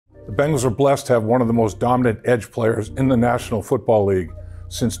Bengals are blessed to have one of the most dominant edge players in the National Football League.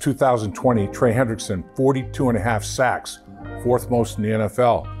 Since 2020, Trey Hendrickson, 42.5 sacks, fourth most in the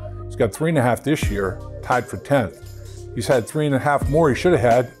NFL. He's got 3.5 this year, tied for 10th. He's had 3.5 more he should have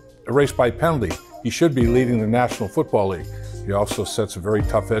had, erased by penalty. He should be leading the National Football League. He also sets a very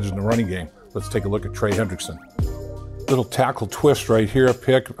tough edge in the running game. Let's take a look at Trey Hendrickson. Little tackle twist right here,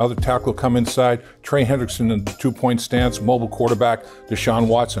 pick, other tackle come inside. Trey Hendrickson in the 2-point stance, mobile quarterback, Deshaun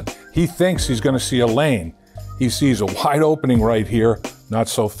Watson. He thinks he's going to see a lane. He sees a wide opening right here. Not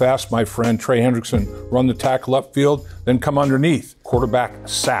so fast, my friend. Trey Hendrickson run the tackle upfield, then come underneath. Quarterback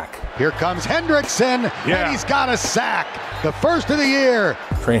sack. Here comes Hendrickson, and he's got a sack. The first of the year.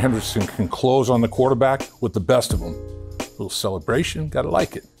 Trey Hendrickson can close on the quarterback with the best of them. Little celebration, gotta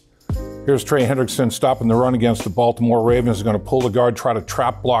like it. Here's Trey Hendrickson stopping the run against the Baltimore Ravens. He's going to pull the guard, try to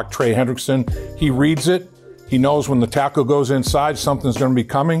trap block Trey Hendrickson. He reads it. He knows when the tackle goes inside, something's going to be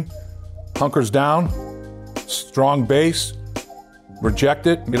coming. Hunkers down, strong base, reject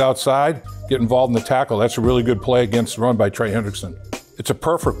it, get outside, get involved in the tackle. That's a really good play against the run by Trey Hendrickson. It's a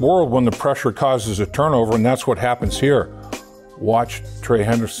perfect world when the pressure causes a turnover, and that's what happens here. Watch Trey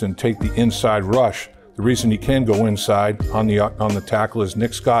Hendrickson take the inside rush. The reason he can go inside on the tackle is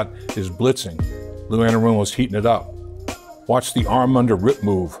Nick Scott is blitzing. Lou Anarumo is heating it up. Watch the arm under rip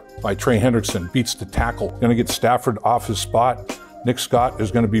move by Trey Hendrickson. Beats the tackle. Going to get Stafford off his spot. Nick Scott is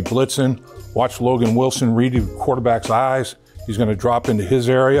going to be blitzing. Watch Logan Wilson read the quarterback's eyes. He's going to drop into his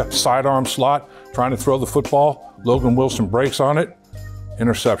area. Sidearm slot, trying to throw the football. Logan Wilson breaks on it.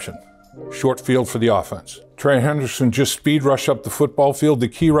 Interception. Short field for the offense. Trey Hendrickson just speed rush up the football field. The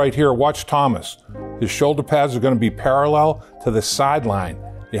key right here, watch Thomas. His shoulder pads are going to be parallel to the sideline.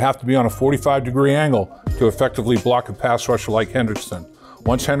 You have to be on a 45-degree angle to effectively block a pass rusher like Hendrickson.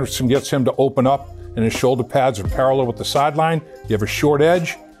 Once Hendrickson gets him to open up and his shoulder pads are parallel with the sideline, you have a short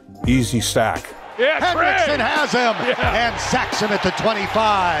edge, easy sack. Yeah, Hendrickson has him and sacks him at the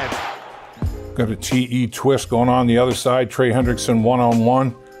 25. Got a TE twist going on the other side. Trey Hendrickson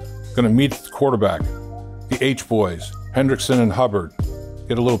one-on-one. Going to meet the quarterback. The H-boys, Hendrickson and Hubbard.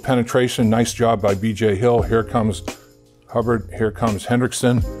 Get a little penetration. Nice job by B.J. Hill. Here comes Hubbard. Here comes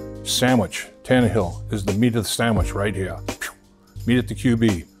Hendrickson. Sandwich. Tannehill is the meat of the sandwich right here. Meet at the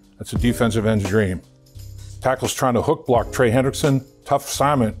QB. That's a defensive end's dream. Tackle's trying to hook block Trey Hendrickson. Tough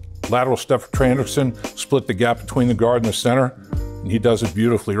assignment. Lateral step for Trey Hendrickson. Split the gap between the guard and the center. And he does it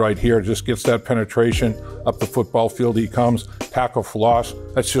beautifully right here. Just gets that penetration. Up the football field he comes. Tackle for loss.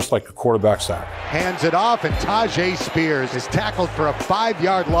 That's just like a quarterback sack. Hands it off, and Tajay Spears is tackled for a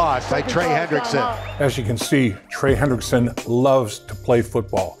 5-yard loss by Trey Hendrickson. As you can see, Trey Hendrickson loves to play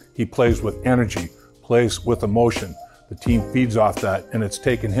football. He plays with energy, plays with emotion. The team feeds off that, and it's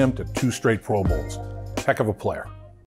taken him to 2 straight Pro Bowls. Heck of a player.